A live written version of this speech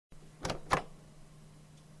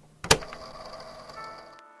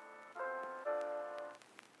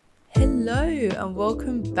Hello and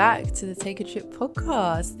welcome back to the Take a Trip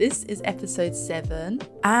podcast. This is episode 7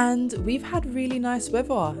 and we've had really nice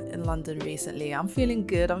weather in London recently. I'm feeling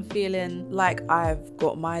good. I'm feeling like I've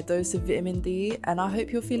got my dose of vitamin D and I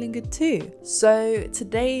hope you're feeling good too. So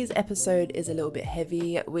today's episode is a little bit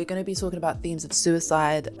heavy. We're going to be talking about themes of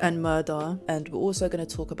suicide and murder, and we're also going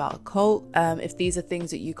to talk about a cult. If these are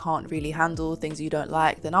things that you can't really handle, things you don't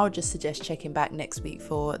like, then I would just suggest checking back next week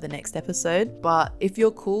for the next episode. But if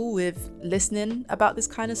you're cool with listening about this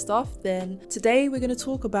kind of stuff, then today we're going to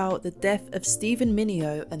talk about the death of Stephen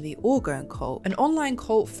Mineo and the Orgone Cult, an online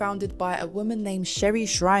cult founded by a woman named Sherry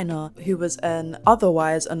Shriner, who was an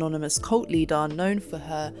otherwise anonymous cult leader known for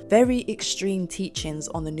her very extreme teachings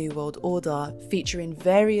on the New World Order, featuring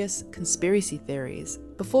various conspiracy theories.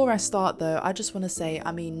 Before I start though, I just want to say,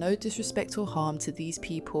 I mean no disrespect or harm to these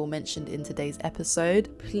people mentioned in today's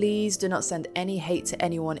episode. Please do not send any hate to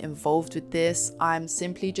anyone involved with this. I'm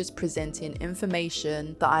simply just presenting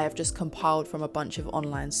information that I have just compiled from a bunch of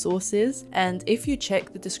online sources. And if you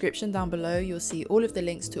check the description down below, you'll see all of the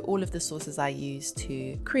links to all of the sources I used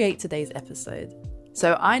to create today's episode.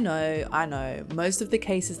 So I know, most of the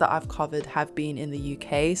cases that I've covered have been in the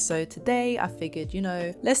UK. So today I figured,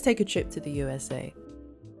 let's take a trip to the USA.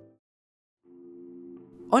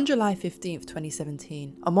 On July 15th,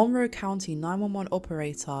 2017, a Monroe County 911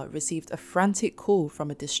 operator received a frantic call from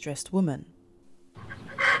a distressed woman.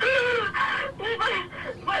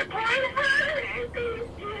 My boyfriend,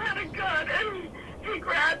 he had a gun and he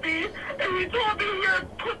grabbed me and he told me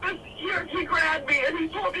he grabbed me and he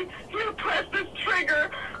told me to press this trigger.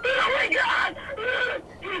 Oh my God,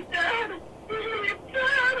 he's dead,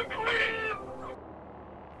 please.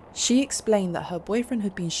 She explained that her boyfriend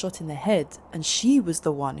had been shot in the head and she was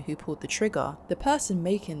the one who pulled the trigger. The person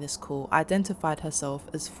making this call identified herself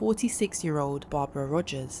as 46-year-old Barbara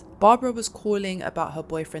Rogers. Barbara was calling about her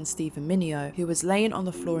boyfriend Stephen Mineo, who was laying on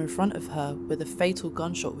the floor in front of her with a fatal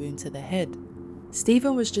gunshot wound to the head.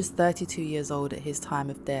 Stephen was just 32 years old at his time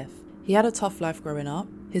of death. He had a tough life growing up.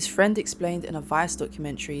 His friend explained in a Vice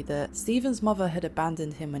documentary that Stephen's mother had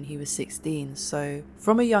abandoned him when he was 16, so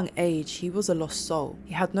from a young age he was a lost soul.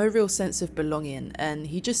 He had no real sense of belonging and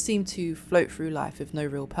he just seemed to float through life with no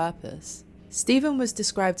real purpose. Stephen was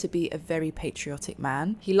described to be a very patriotic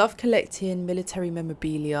man. He loved collecting military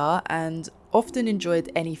memorabilia and often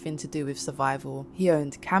enjoyed anything to do with survival. He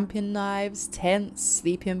owned camping knives, tents,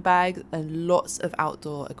 sleeping bags, and lots of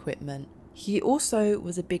outdoor equipment. He also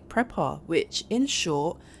was a big prepper, which in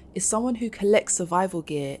short is someone who collects survival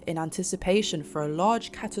gear in anticipation for a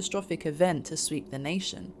large catastrophic event to sweep the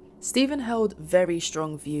nation. Stephen held very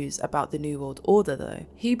strong views about the New World Order though.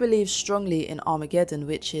 He believes strongly in Armageddon,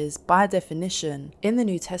 which is, by definition, in the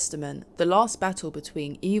New Testament, the last battle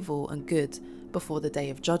between evil and good before the Day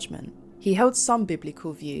of Judgment. He held some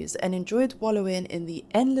biblical views and enjoyed wallowing in the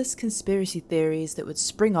endless conspiracy theories that would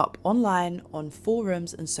spring up online, on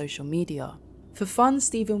forums and social media. For fun,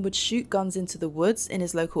 Stephen would shoot guns into the woods in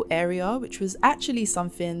his local area, which was actually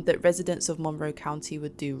something that residents of Monroe County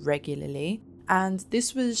would do regularly, and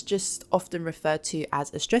this was just often referred to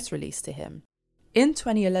as a stress release to him. In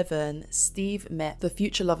 2011, Steve met the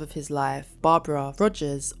future love of his life, Barbara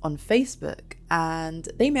Rogers, on Facebook, and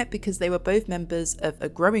they met because they were both members of a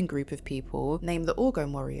growing group of people named the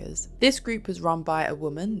Orgone Warriors. This group was run by a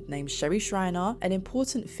woman named Sherry Shriner, an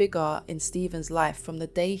important figure in Stephen's life from the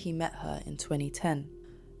day he met her in 2010.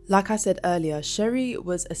 Like I said earlier, Sherry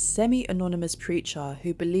was a semi-anonymous preacher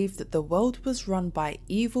who believed that the world was run by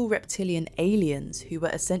evil reptilian aliens who were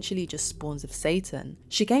essentially just spawns of Satan.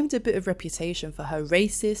 She gained a bit of reputation for her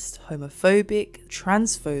racist, homophobic,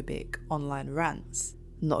 transphobic online rants.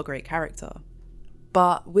 Not a great character.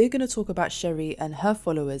 But we're going to talk about Sherry and her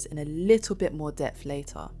followers in a little bit more depth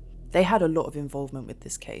later. They had a lot of involvement with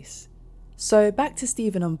this case. So back to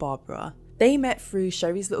Stephen and Barbara. They met through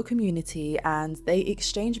Sherry's little community and they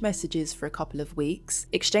exchanged messages for a couple of weeks,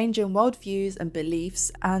 exchanging worldviews and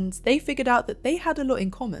beliefs, and they figured out that they had a lot in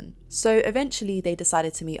common. So eventually they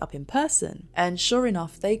decided to meet up in person, and sure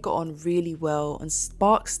enough they got on really well and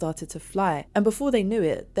sparks started to fly, and before they knew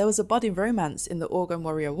it there was a budding romance in the Orgone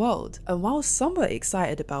Warrior world, and while some were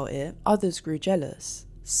excited about it, others grew jealous.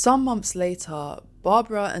 Some months later,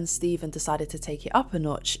 Barbara and Stephen decided to take it up a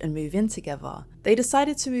notch and move in together. They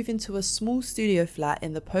decided to move into a small studio flat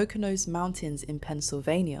in the Poconos Mountains in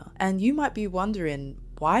Pennsylvania. And you might be wondering,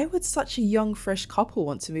 why would such a young, fresh couple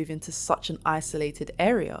want to move into such an isolated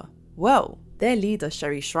area? Well, Their leader,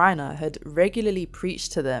 Sherry Shriner, had regularly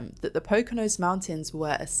preached to them that the Poconos Mountains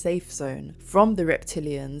were a safe zone from the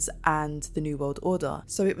reptilians and the New World Order,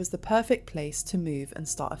 so it was the perfect place to move and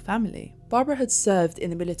start a family. Barbara had served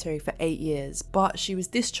in the military for 8 years, but she was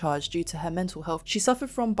discharged due to her mental health. She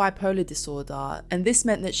suffered from bipolar disorder, and this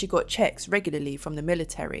meant that she got checks regularly from the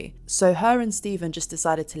military. So her and Stephen just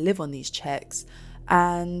decided to live on these checks,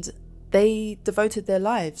 and they devoted their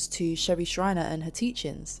lives to Sherry Shriner and her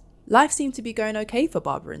teachings. Life seemed to be going okay for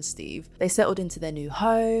Barbara and Steve. They settled into their new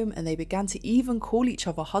home and they began to even call each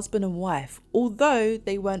other husband and wife, although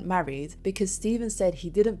they weren't married, because Stephen said he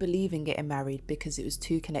didn't believe in getting married because it was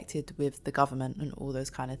too connected with the government and all those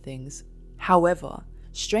kind of things. However,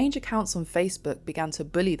 strange accounts on Facebook began to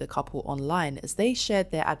bully the couple online as they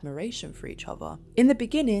shared their admiration for each other. In the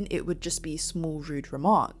beginning, it would just be small rude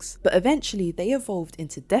remarks, but eventually they evolved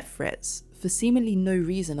into death threats for seemingly no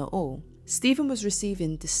reason at all. Stephen was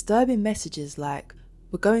receiving disturbing messages like,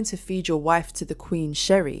 "We're going to feed your wife to the Queen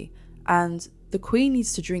Sherry," and "The Queen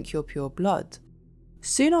needs to drink your pure blood."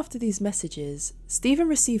 Soon after these messages, Stephen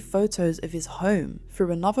received photos of his home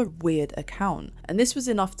through another weird account, and this was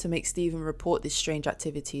enough to make Stephen report this strange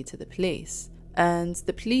activity to the police. And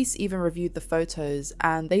the police even reviewed the photos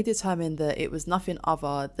and they determined that it was nothing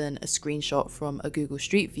other than a screenshot from a Google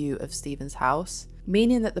Street View of Stephen's house,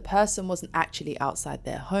 meaning that the person wasn't actually outside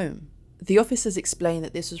their home. The officers explained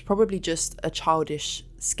that this was probably just a childish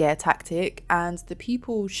scare tactic and the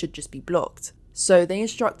people should just be blocked. So they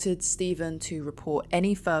instructed Stephen to report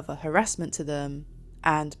any further harassment to them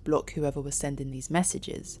and block whoever was sending these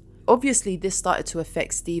messages. Obviously, this started to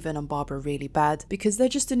affect Stephen and Barbara really bad because they're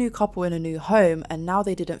just a new couple in a new home and now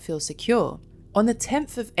they didn't feel secure. On the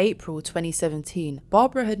 10th of April 2017,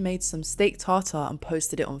 Barbara had made some steak tartare and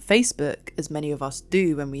posted it on Facebook, as many of us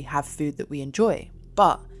do when we have food that we enjoy.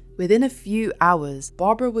 But within a few hours,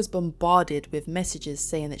 Barbara was bombarded with messages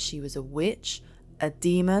saying that she was a witch, a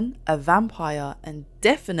demon, a vampire, and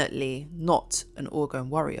definitely not an Orgone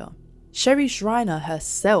warrior. Sherry Shriner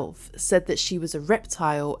herself said that she was a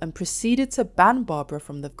reptile and proceeded to ban Barbara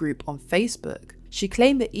from the group on Facebook. She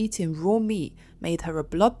claimed that eating raw meat made her a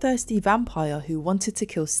bloodthirsty vampire who wanted to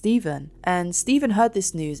kill Stephen, and Stephen heard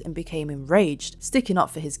this news and became enraged, sticking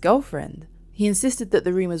up for his girlfriend. He insisted that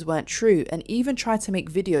the rumours weren't true and even tried to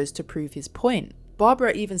make videos to prove his point.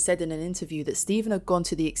 Barbara even said in an interview that Stephen had gone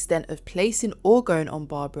to the extent of placing Orgone on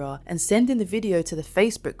Barbara and sending the video to the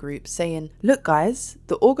Facebook group saying, "Look guys,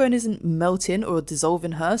 the Orgone isn't melting or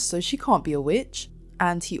dissolving her, so she can't be a witch."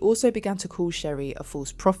 And he also began to call Sherry a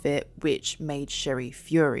false prophet, which made Sherry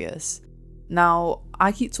furious. Now,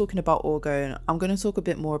 I keep talking about Orgone. I'm going to talk a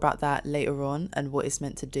bit more about that later on and what it's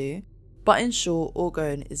meant to do. But in short,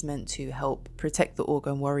 Orgone is meant to help protect the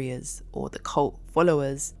Orgone warriors, or the cult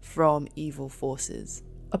followers, from evil forces.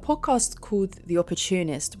 A podcast called The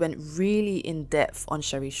Opportunist went really in depth on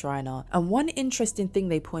Sherry Shriner, and one interesting thing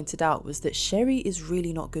they pointed out was that Sherry is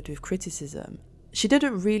really not good with criticism. She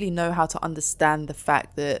didn't really know how to understand the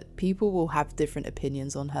fact that people will have different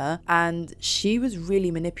opinions on her, and she was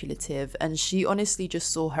really manipulative, and she honestly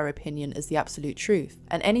just saw her opinion as the absolute truth.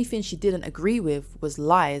 And anything she didn't agree with was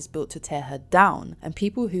lies built to tear her down, and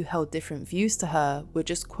people who held different views to her were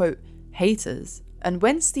just, quote, haters. And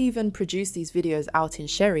when Stephen produced these videos out in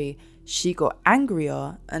Sherry, she got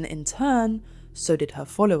angrier, and in turn, so did her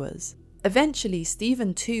followers. Eventually,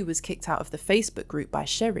 Stephen too was kicked out of the Facebook group by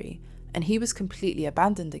Sherry, and he was completely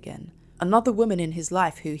abandoned again. Another woman in his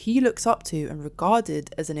life who he looked up to and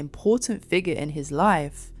regarded as an important figure in his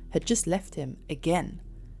life had just left him again.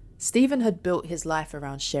 Stephen had built his life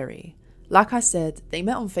around Sherry. Like I said, they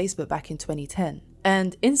met on Facebook back in 2010,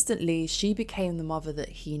 and instantly she became the mother that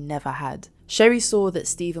he never had. Sherry saw that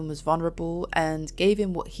Stephen was vulnerable and gave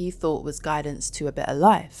him what he thought was guidance to a better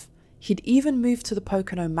life. He'd even moved to the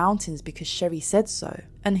Pocono Mountains because Sherry said so,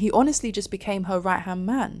 and he honestly just became her right-hand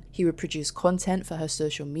man. He would produce content for her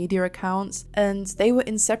social media accounts, and they were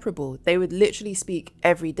inseparable. They would literally speak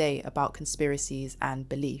every day about conspiracies and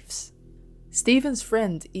beliefs. Stephen's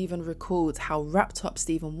friend even recalled how wrapped up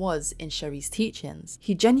Stephen was in Sherry's teachings.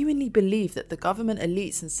 He genuinely believed that the government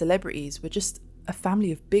elites and celebrities were just a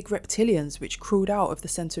family of big reptilians which crawled out of the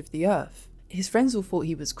centre of the earth. His friends all thought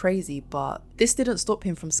he was crazy, but this didn't stop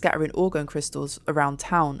him from scattering Orgone crystals around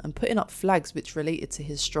town and putting up flags which related to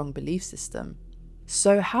his strong belief system.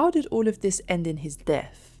 So how did all of this end in his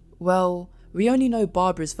death? Well, we only know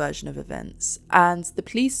Barbara's version of events, and the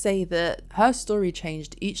police say that her story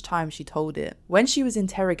changed each time she told it. When she was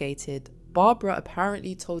interrogated, Barbara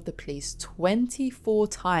apparently told the police 24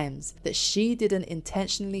 times that she didn't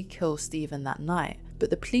intentionally kill Stephen that night, but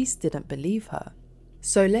the police didn't believe her.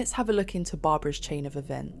 So let's have a look into Barbara's chain of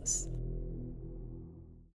events.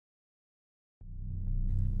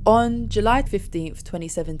 On July 15th,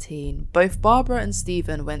 2017, both Barbara and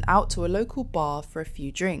Stephen went out to a local bar for a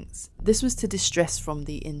few drinks. This was to distress from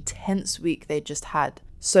the intense week they'd just had.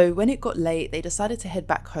 So when it got late, they decided to head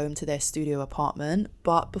back home to their studio apartment,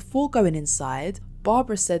 but before going inside,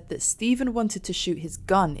 Barbara said that Stephen wanted to shoot his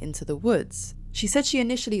gun into the woods. She said she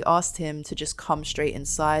initially asked him to just come straight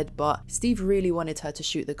inside, but Steve really wanted her to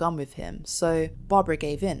shoot the gun with him, so Barbara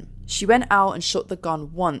gave in. She went out and shot the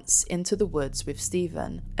gun once into the woods with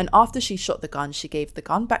Stephen, and after she shot the gun, she gave the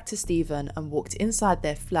gun back to Stephen and walked inside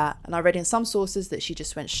their flat, and I read in some sources that she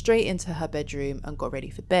just went straight into her bedroom and got ready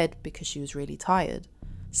for bed because she was really tired.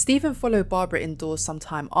 Stephen followed Barbara indoors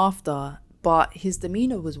sometime after, but his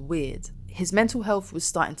demeanour was weird. His mental health was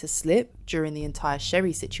starting to slip during the entire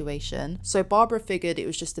Sherry situation, so Barbara figured it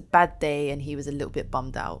was just a bad day and he was a little bit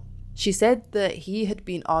bummed out. She said that he had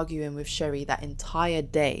been arguing with Sherry that entire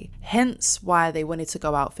day, hence why they wanted to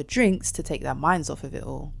go out for drinks to take their minds off of it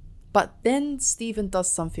all. But then Stephen does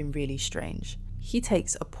something really strange. He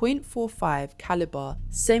takes a .45 caliber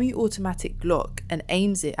semi-automatic Glock and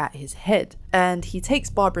aims it at his head. And he takes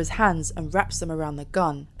Barbara's hands and wraps them around the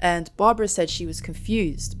gun. And Barbara said she was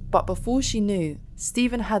confused, but before she knew,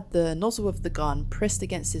 Stephen had the nozzle of the gun pressed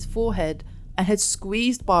against his forehead and had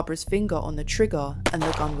squeezed Barbara's finger on the trigger and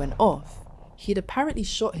the gun went off. He'd apparently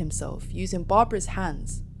shot himself using Barbara's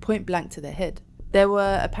hands, point blank to the head. There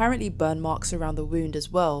were apparently burn marks around the wound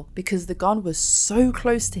as well because the gun was so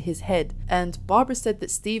close to his head, and Barbara said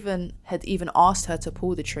that Stephen had even asked her to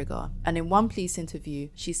pull the trigger, and in one police interview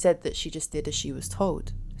she said that she just did as she was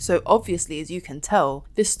told. So obviously, as you can tell,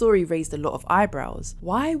 this story raised a lot of eyebrows.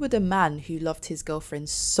 Why would a man who loved his girlfriend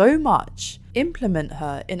so much implement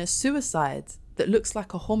her in a suicide that looks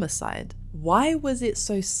like a homicide? Why was it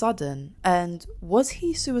so sudden? And was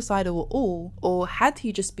he suicidal at all, or had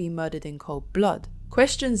he just been murdered in cold blood?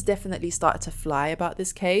 Questions definitely started to fly about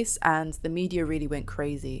this case, and the media really went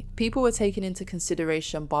crazy. People were taking into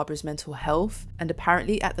consideration Barbara's mental health, and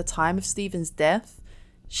apparently at the time of Stephen's death,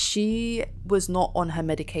 she was not on her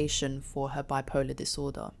medication for her bipolar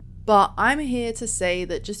disorder. But I'm here to say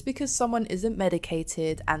that just because someone isn't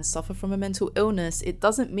medicated and suffer from a mental illness, it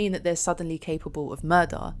doesn't mean that they're suddenly capable of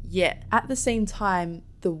murder. Yet, at the same time,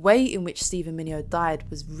 the way in which Stephen Mineo died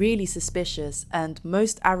was really suspicious, and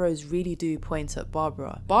most arrows really do point at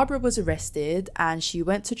Barbara. Barbara was arrested and she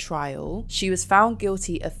went to trial. She was found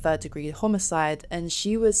guilty of third-degree homicide and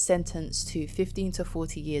she was sentenced to 15 to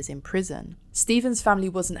 40 years in prison. Stephen's family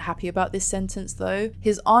wasn't happy about this sentence though.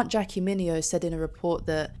 His aunt Jackie Mineo said in a report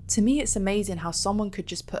that, "To me it's amazing how someone could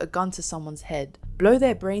just put a gun to someone's head, blow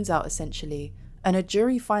their brains out essentially, and a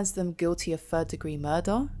jury finds them guilty of third-degree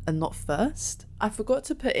murder and not first." I forgot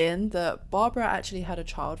to put in that Barbara actually had a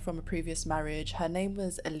child from a previous marriage. Her name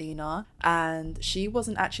was Alina, and she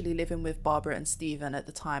wasn't actually living with Barbara and Stephen at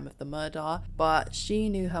the time of the murder, but she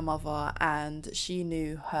knew her mother and she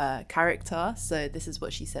knew her character, so this is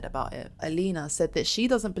what she said about it. Alina said that she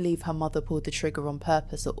doesn't believe her mother pulled the trigger on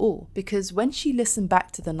purpose at all, because when she listened back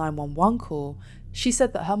to the 911 call, she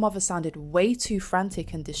said that her mother sounded way too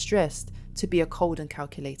frantic and distressed to be a cold and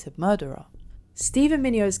calculated murderer. Stephen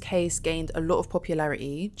Mineo's case gained a lot of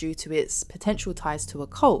popularity due to its potential ties to a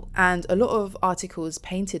cult, and a lot of articles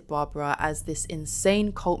painted Barbara as this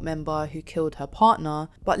insane cult member who killed her partner,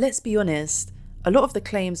 but let's be honest, a lot of the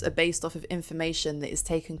claims are based off of information that is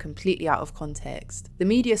taken completely out of context. The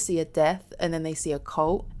media see a death and then they see a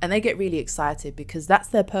cult and they get really excited because that's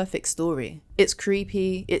their perfect story. It's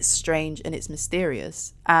creepy, it's strange, and it's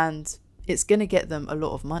mysterious, and it's gonna get them a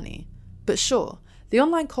lot of money. But sure, the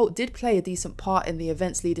online cult did play a decent part in the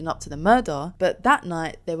events leading up to the murder, but that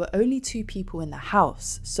night there were only 2 people in the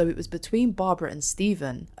house, so it was between Barbara and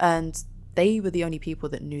Stephen, and they were the only people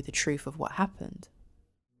that knew the truth of what happened.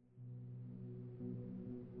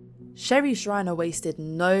 Sherry Shriner wasted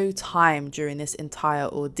no time during this entire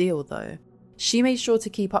ordeal though. She made sure to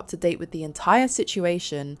keep up to date with the entire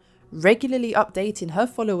situation, regularly updating her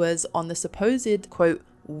followers on the supposed, quote,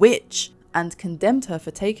 witch, and condemned her for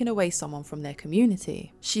taking away someone from their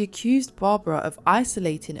community. She accused Barbara of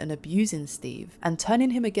isolating and abusing Steve and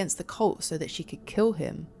turning him against the cult so that she could kill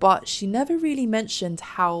him. But she never really mentioned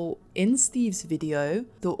how in Steve's video,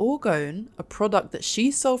 the orgone, a product that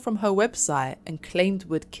she sold from her website and claimed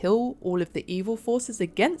would kill all of the evil forces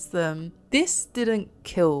against them, this didn't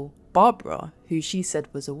kill Barbara, who she said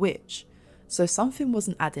was a witch. So something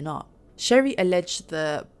wasn't adding up. Sherry alleged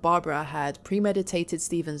that Barbara had premeditated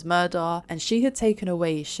Stephen's murder and she had taken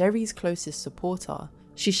away Sherry's closest supporter.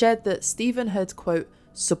 She shared that Stephen had, quote,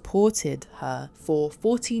 supported her for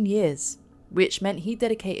 14 years, which meant he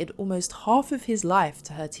dedicated almost half of his life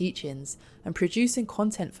to her teachings and producing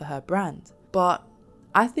content for her brand. But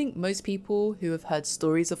I think most people who have heard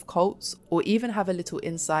stories of cults or even have a little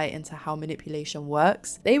insight into how manipulation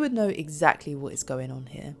works, they would know exactly what is going on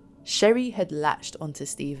here. Sherry had latched onto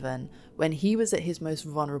Stephen when he was at his most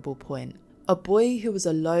vulnerable point. A boy who was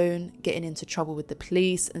alone, getting into trouble with the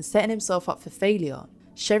police and setting himself up for failure.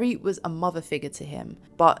 Sherry was a mother figure to him,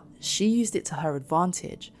 but she used it to her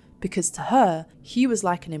advantage because to her, he was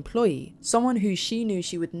like an employee, someone who she knew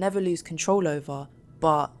she would never lose control over.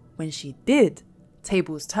 But when she did,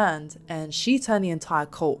 tables turned and she turned the entire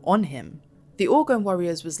cult on him. The Orgone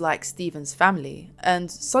Warriors was like Stephen's family,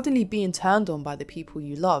 and suddenly being turned on by the people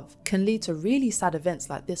you love can lead to really sad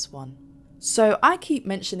events like this one. So I keep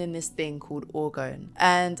mentioning this thing called Orgone,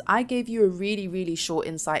 and I gave you a really short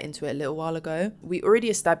insight into it a little while ago. We already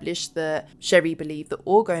established that Sherry believed that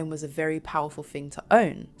Orgone was a very powerful thing to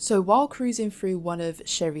own. So while cruising through one of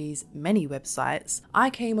Sherry's many websites, I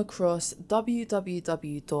came across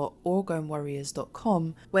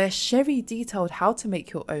www.orgonewarriors.com, where Sherry detailed how to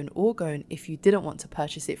make your own Orgone if you didn't want to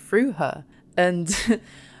purchase it through her. And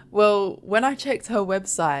well, when I checked her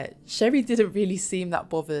website, Sherry didn't really seem that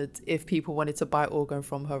bothered if people wanted to buy Orgone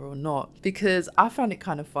from her or not, because I found it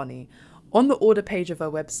kind of funny. On the order page of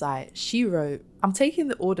her website, she wrote, "I'm taking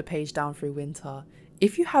the order page down through winter.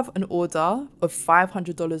 If you have an order of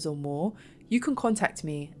 $500 or more, you can contact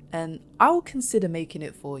me and I will consider making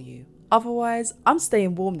it for you. Otherwise, I'm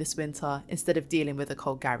staying warm this winter instead of dealing with a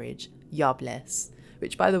cold garage. Yah bless."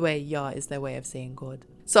 Which, by the way, Yah is their way of saying God.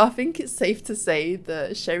 So I think it's safe to say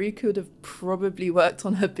that Sherry could have probably worked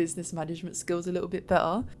on her business management skills a little bit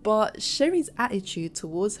better, but Sherry's attitude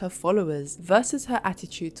towards her followers versus her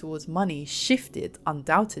attitude towards money shifted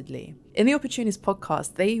undoubtedly. In the Opportunist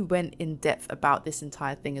podcast, they went in depth about this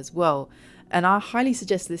entire thing as well, and I highly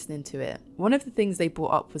suggest listening to it. One of the things they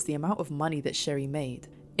brought up was the amount of money that Sherry made.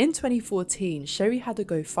 In 2014, Sherry had a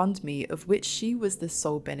GoFundMe of which she was the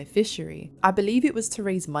sole beneficiary. I believe it was to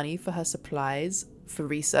raise money for her supplies, for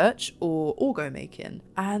research or Orgone making,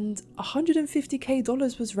 and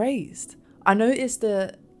 $150,000 was raised. I noticed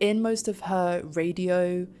that in most of her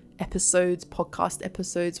radio episodes, podcast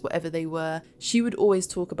episodes, whatever they were, she would always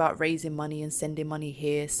talk about raising money and sending money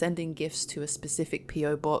here, sending gifts to a specific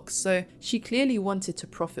PO box, so she clearly wanted to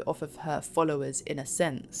profit off of her followers in a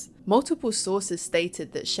sense. Multiple sources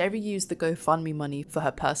stated that Sherry used the GoFundMe money for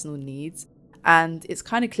her personal needs, and it's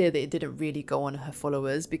kind of clear that it didn't really go on her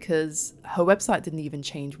followers because her website didn't even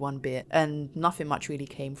change one bit and nothing much really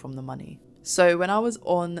came from the money. So when I was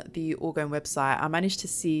on the Orgone website, I managed to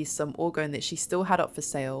see some Orgone that she still had up for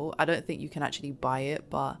sale. I don't think you can actually buy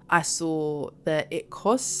it, but I saw that a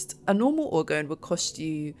normal Orgone would cost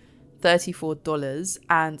you $34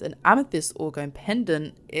 and an amethyst Orgone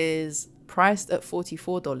pendant is priced at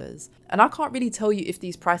 $44. And I can't really tell you if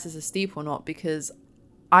these prices are steep or not because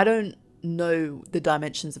I don't know the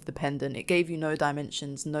dimensions of the pendant. It gave you no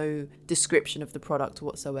dimensions, no description of the product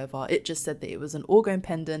whatsoever. It just said that it was an Orgone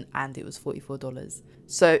pendant and it was $44.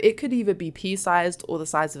 So it could either be pea-sized or the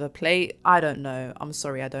size of a plate. I don't know. I'm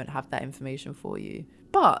sorry, I don't have that information for you.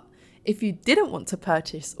 But if you didn't want to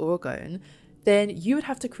purchase Orgone, then you would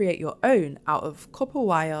have to create your own out of copper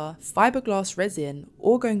wire, fiberglass resin,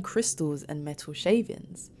 Orgone crystals and metal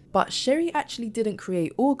shavings. But Sherry actually didn't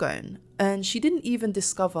create Orgone, and she didn't even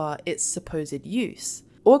discover its supposed use.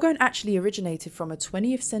 Orgone actually originated from a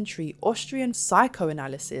 20th century Austrian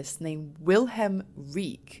psychoanalyst named Wilhelm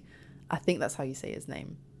Reich. I think that's how you say his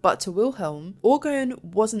name. But to Wilhelm, Orgone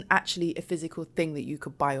wasn't actually a physical thing that you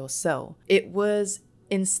could buy or sell. It was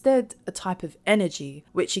instead a type of energy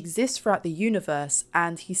which exists throughout the universe,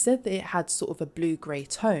 and he said that it had sort of a blue-grey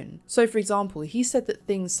tone. So for example, he said that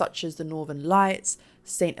things such as the Northern Lights,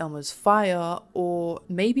 St. Elmo's fire, or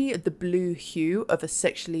maybe the blue hue of a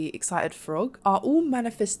sexually excited frog are all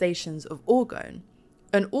manifestations of Orgone.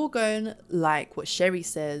 An Orgone, like what Sherry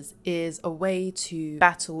says, is a way to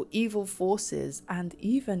battle evil forces and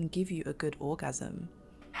even give you a good orgasm.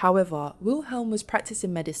 However, Wilhelm was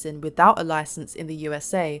practicing medicine without a license in the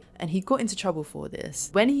USA, and he got into trouble for this.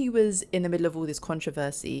 When he was in the middle of all this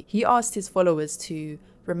controversy, he asked his followers to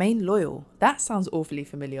remain loyal. That sounds awfully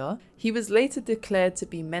familiar. He was later declared to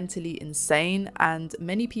be mentally insane, and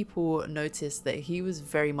many people noticed that he was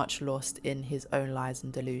very much lost in his own lies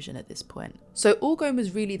and delusion at this point. So Orgone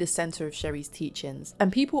was really the center of Sherry's teachings,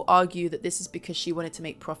 and people argue that this is because she wanted to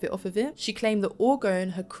make profit off of it. She claimed that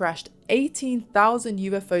Orgone had crashed 18,000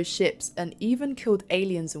 UFO ships and even killed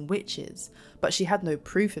aliens and witches, but she had no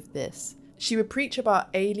proof of this. She would preach about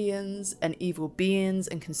aliens and evil beings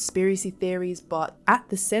and conspiracy theories, but at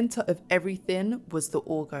the center of everything was the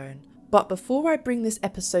Orgone. But before I bring this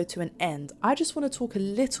episode to an end, I just want to talk a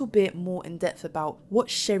little bit more in depth about what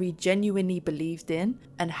Sherry genuinely believed in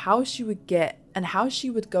and how she would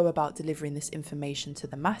go about delivering this information to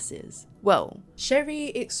the masses. Well, Sherry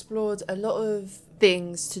explored a lot of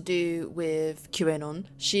things to do with QAnon.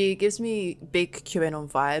 She gives me big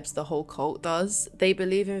QAnon vibes, the whole cult does. They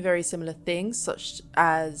believe in very similar things, such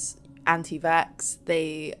as anti-vax.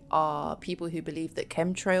 They are people who believe that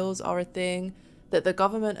chemtrails are a thing, that the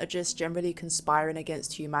government are just generally conspiring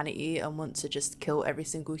against humanity and want to just kill every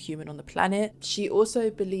single human on the planet. She also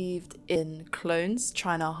believed in clones,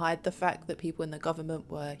 trying to hide the fact that people in the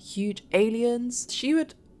government were huge aliens. She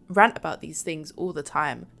would rant about these things all the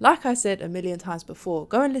time. Like I said a million times before,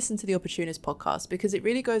 go and listen to the Opportunist podcast because it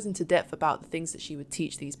really goes into depth about the things that she would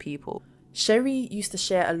teach these people. Sherry used to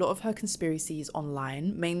share a lot of her conspiracies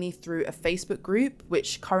online, mainly through a Facebook group,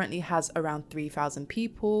 which currently has around 3,000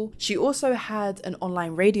 people. She also had an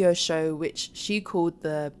online radio show, which she called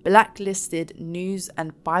the Blacklisted News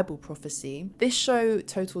and Bible Prophecy. This show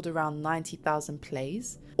totaled around 90,000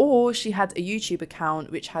 plays. Or she had a YouTube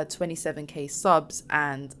account, which had 27k subs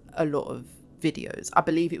and a lot of videos. I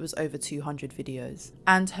believe it was over 200 videos.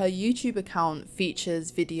 And her YouTube account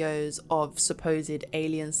features videos of supposed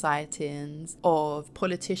alien sightings, of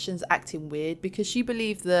politicians acting weird, because she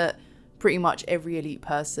believed that pretty much every elite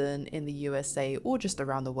person in the USA, or just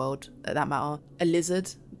around the world at that matter, a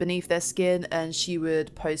lizard beneath their skin. And she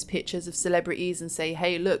would post pictures of celebrities and say,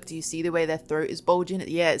 hey, look, do you see the way their throat is bulging?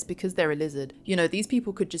 Yeah, it's because they're a lizard. You know, these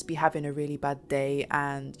people could just be having a really bad day,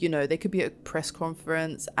 and, you know, they could be at a press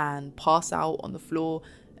conference and pass out on the floor,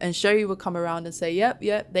 and Sherry would come around and say, yep,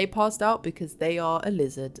 they passed out because they are a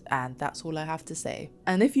lizard, and that's all I have to say.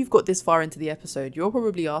 And if you've got this far into the episode, you're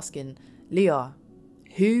probably asking, Leah,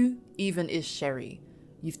 who even is Sherry?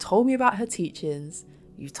 You've told me about her teachings,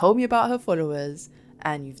 you've told me about her followers,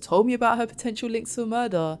 and you've told me about her potential links to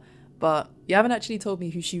murder, but you haven't actually told me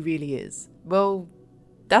who she really is. Well,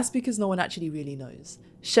 that's because no one actually really knows.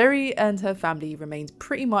 Sherry and her family remained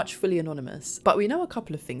pretty much fully anonymous, but we know a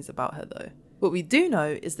couple of things about her though. What we do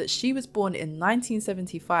know is that she was born in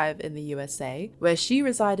 1975 in the USA, where she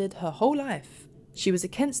resided her whole life. She was a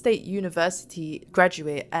Kent State University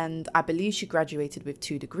graduate, and I believe she graduated with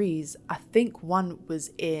 2 degrees. I think one was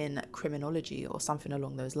in criminology or something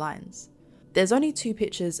along those lines. There's only 2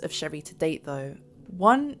 pictures of Sherry to date though.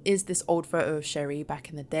 One is this old photo of Sherry back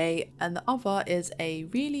in the day, and the other is a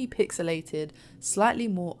really pixelated, slightly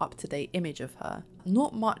more up-to-date image of her.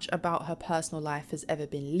 Not much about her personal life has ever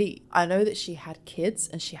been leaked. I know that she had kids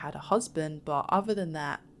and she had a husband, but other than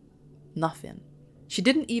that, nothing. She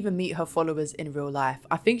didn't even meet her followers in real life.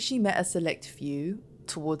 I think she met a select few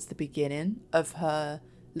towards the beginning of her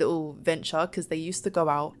little venture, because they used to go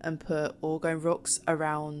out and put orgone rocks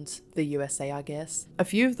around the USA, I guess. A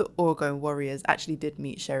few of the orgone warriors actually did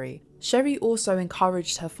meet Sherry. Sherry also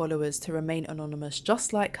encouraged her followers to remain anonymous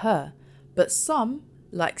just like her, but some,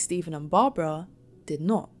 like Stephen and Barbara, did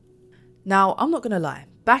not. Now, I'm not gonna lie.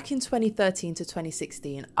 Back in 2013 to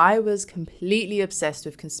 2016, I was completely obsessed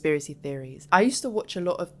with conspiracy theories. I used to watch a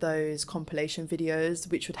lot of those compilation videos,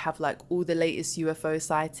 which would have like all the latest UFO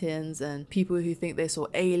sightings and people who think they saw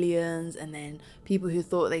aliens, and then people who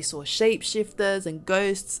thought they saw shapeshifters and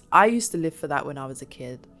ghosts. I used to live for that when I was a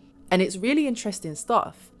kid. And it's really interesting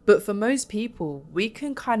stuff. But for most people, we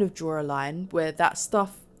can kind of draw a line where that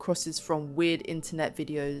stuff crosses from weird internet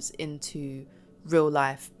videos into real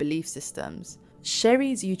life belief systems.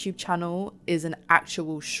 Sherry's YouTube channel is an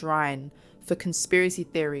actual shrine for conspiracy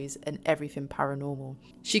theories and everything paranormal.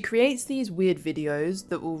 She creates these weird videos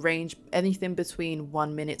that will range anything between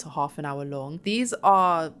 1 minute to half an hour long. These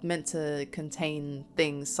are meant to contain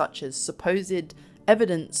things such as supposed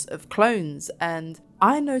evidence of clones, and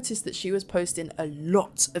I noticed that she was posting a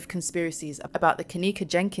lot of conspiracies about the Kenneka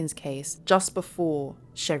Jenkins case just before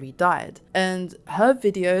Sherry died. And her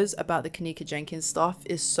videos about the Kenneka Jenkins stuff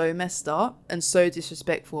is so messed up and so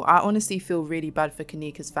disrespectful. I honestly feel really bad for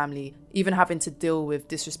Kenneka's family, even having to deal with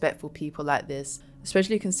disrespectful people like this,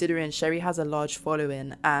 especially considering Sherry has a large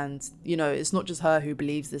following, and, you know, it's not just her who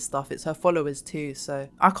believes this stuff, it's her followers too. So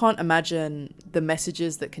I can't imagine the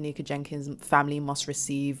messages that Kenneka Jenkins' family must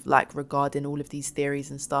receive, like regarding all of these theories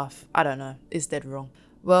and stuff. I don't know, it's dead wrong.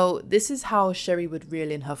 Well, this is how Sherry would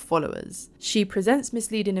reel in her followers. She presents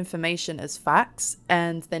misleading information as facts,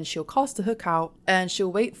 and then she'll cast a hook out, and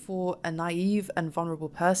she'll wait for a naive and vulnerable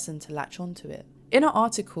person to latch onto it. In an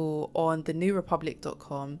article on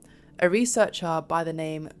thenewrepublic.com, a researcher by the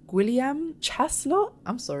name William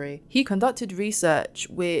Chaslot, he conducted research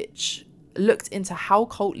which looked into how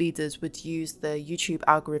cult leaders would use the YouTube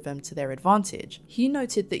algorithm to their advantage. He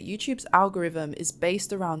noted that YouTube's algorithm is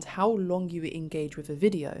based around how long you engage with a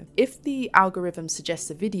video. If the algorithm suggests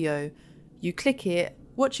a video, you click it,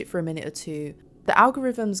 watch it for a minute or two, the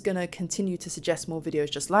algorithm's gonna continue to suggest more videos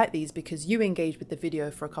just like these because you engage with the video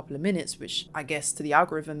for a couple of minutes, which I guess to the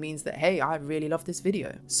algorithm means that, hey, I really love this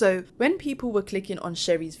video. So when people were clicking on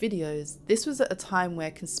Sherry's videos, this was at a time where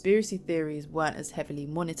conspiracy theories weren't as heavily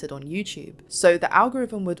monitored on YouTube. So the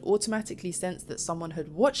algorithm would automatically sense that someone had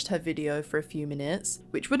watched her video for a few minutes,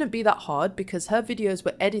 which wouldn't be that hard because her videos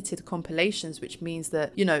were edited compilations, which means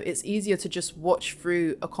that, it's easier to just watch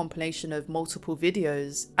through a compilation of multiple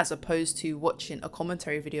videos as opposed to watching a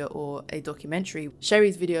commentary video or a documentary.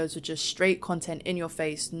 Sherry's videos were just straight content in your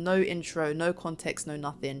face, no intro, no context, no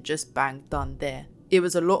nothing, just bang, done there. It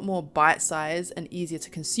was a lot more bite-sized and easier to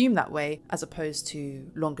consume that way as opposed to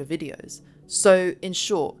longer videos. So in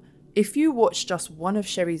short, if you watch just one of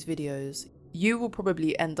Sherry's videos, you will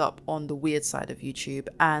probably end up on the weird side of YouTube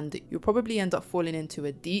and you'll probably end up falling into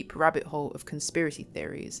a deep rabbit hole of conspiracy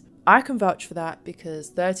theories. I can vouch for that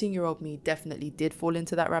because 13-year-old me definitely did fall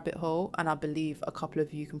into that rabbit hole, and I believe a couple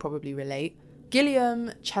of you can probably relate.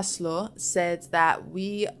 Gilliam Chaslor said that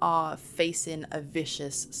we are facing a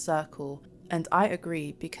vicious circle, and I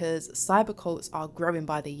agree because cybercults are growing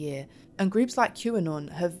by the year, and groups like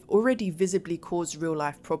QAnon have already visibly caused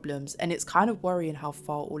real-life problems, and it's kind of worrying how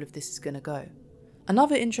far all of this is going to go.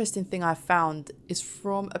 Another interesting thing I found is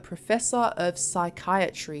from a professor of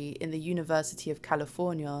psychiatry in the University of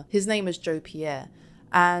California. His name is Joe Pierre,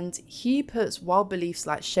 and he puts wild beliefs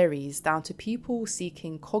like Sherry's down to people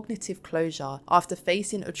seeking cognitive closure after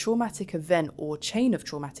facing a traumatic event or chain of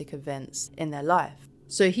traumatic events in their life.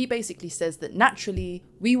 So he basically says that naturally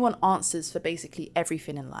we want answers for basically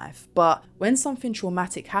everything in life, but when something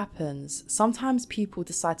traumatic happens, sometimes people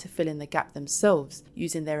decide to fill in the gap themselves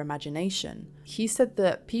using their imagination. He said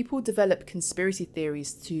that people develop conspiracy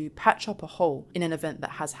theories to patch up a hole in an event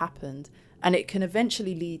that has happened, and it can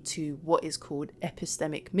eventually lead to what is called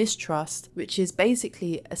epistemic mistrust, which is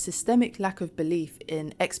basically a systemic lack of belief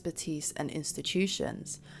in expertise and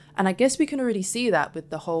institutions. And I guess we can already see that with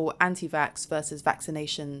the whole anti-vax versus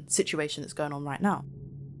vaccination situation that's going on right now.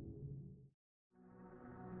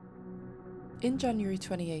 In January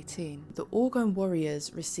 2018, the Orgone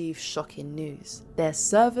Warriors received shocking news. Their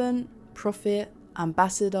servant, prophet,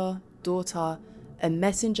 ambassador, daughter, and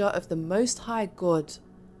messenger of the Most High God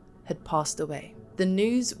had passed away. The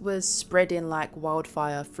news was spreading like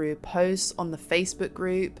wildfire through posts on the Facebook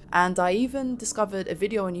group, and I even discovered a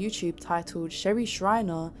video on YouTube titled "Sherry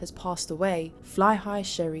Shriner has passed away, fly high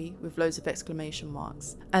Sherry," with loads of exclamation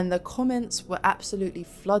marks. And the comments were absolutely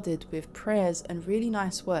flooded with prayers and really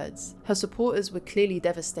nice words. Her supporters were clearly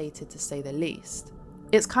devastated, to say the least.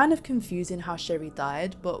 It's kind of confusing how Sherry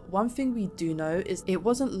died, but one thing we do know is it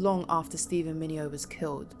wasn't long after Stephen Mineo was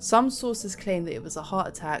killed. Some sources claim that it was a heart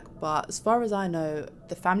attack, but as far as I know,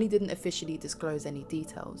 the family didn't officially disclose any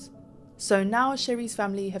details. So now Sherry's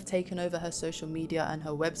family have taken over her social media and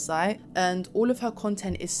her website, and all of her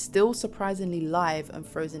content is still surprisingly live and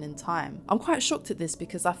frozen in time. I'm quite shocked at this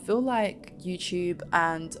because I feel like YouTube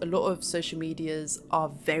and a lot of social medias are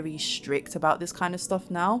very strict about this kind of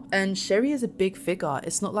stuff now. And Sherry is a big figure.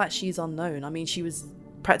 It's not like she's unknown. I mean, she was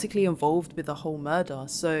practically involved with the whole murder.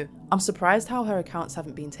 So I'm surprised how her accounts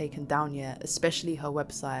haven't been taken down yet, especially her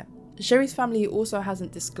website. Sherry's family also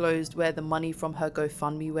hasn't disclosed where the money from her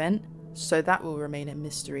GoFundMe went, so that will remain a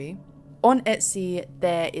mystery. On Etsy,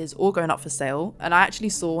 there is all going up for sale, and I actually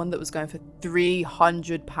saw one that was going for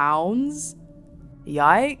 £300.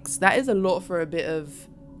 Yikes, that is a lot for a bit of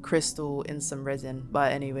crystal in some resin.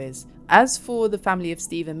 But anyways, as for the family of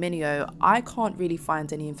Stephen Mineo, I can't really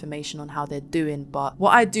find any information on how they're doing, but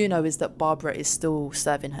what I do know is that Barbara is still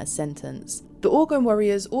serving her sentence. The Orgone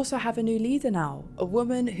Warriors also have a new leader now, a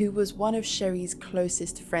woman who was one of Sherry's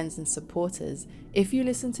closest friends and supporters. If you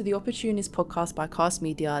listen to the Opportunist podcast by Cast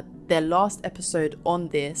Media, their last episode on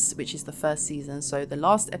this, which is the first season, so the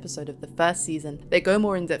last episode of the first season, they go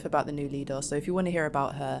more in depth about the new leader, so if you want to hear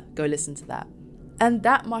about her, go listen to that. And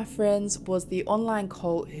that, my friends, was the online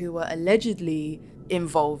cult who were allegedly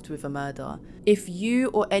involved with a murder. If you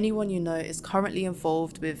or anyone you know is currently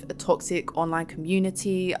involved with a toxic online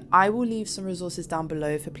community, I will leave some resources down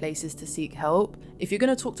below for places to seek help. If you're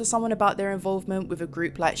going to talk to someone about their involvement with a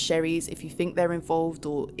group like Sherry's, if you think they're involved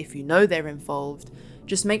or if you know they're involved,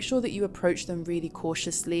 just make sure that you approach them really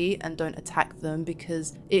cautiously and don't attack them,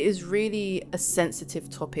 because it is really a sensitive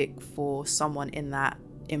topic for someone in that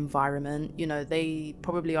environment. You know, they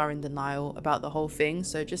probably are in denial about the whole thing.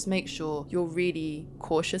 So just make sure you're really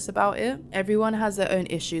cautious about it. Everyone has their own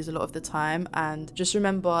issues a lot of the time. And just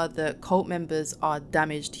remember that cult members are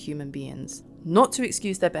damaged human beings. Not to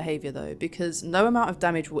excuse their behavior though, because no amount of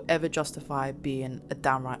damage will ever justify being a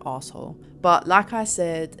downright asshole. But like I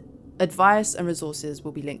said, advice and resources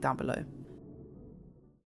will be linked down below.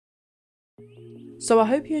 So I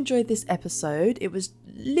hope you enjoyed this episode. It was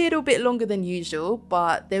a little bit longer than usual,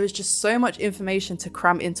 but there was just so much information to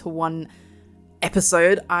cram into one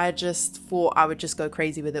episode. I just thought I would just go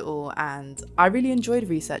crazy with it all, and I really enjoyed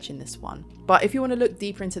researching this one. But if you want to look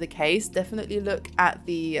deeper into the case, definitely look at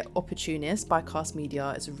The Opportunist by Cast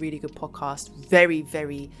Media. It's a really good podcast, very,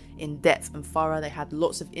 very in-depth and thorough. They had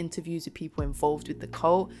lots of interviews with people involved with the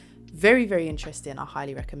cult. Very, very interesting. I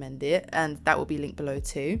highly recommend it, and that will be linked below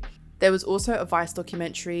too. There was also a Vice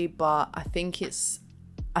documentary, but I think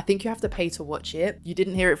you have to pay to watch it. You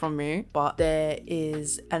didn't hear it from me, but there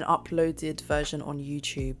is an uploaded version on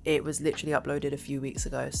YouTube. It was literally uploaded a few weeks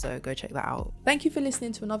ago, so go check that out. Thank you for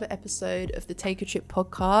listening to another episode of the Take a Trip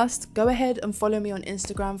podcast. Go ahead and follow me on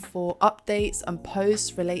Instagram for updates and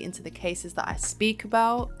posts relating to the cases that I speak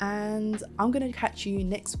about. And I'm going to catch you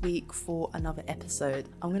next week for another episode.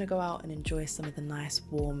 I'm going to go out and enjoy some of the nice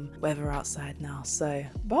warm weather outside now. So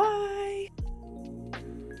bye.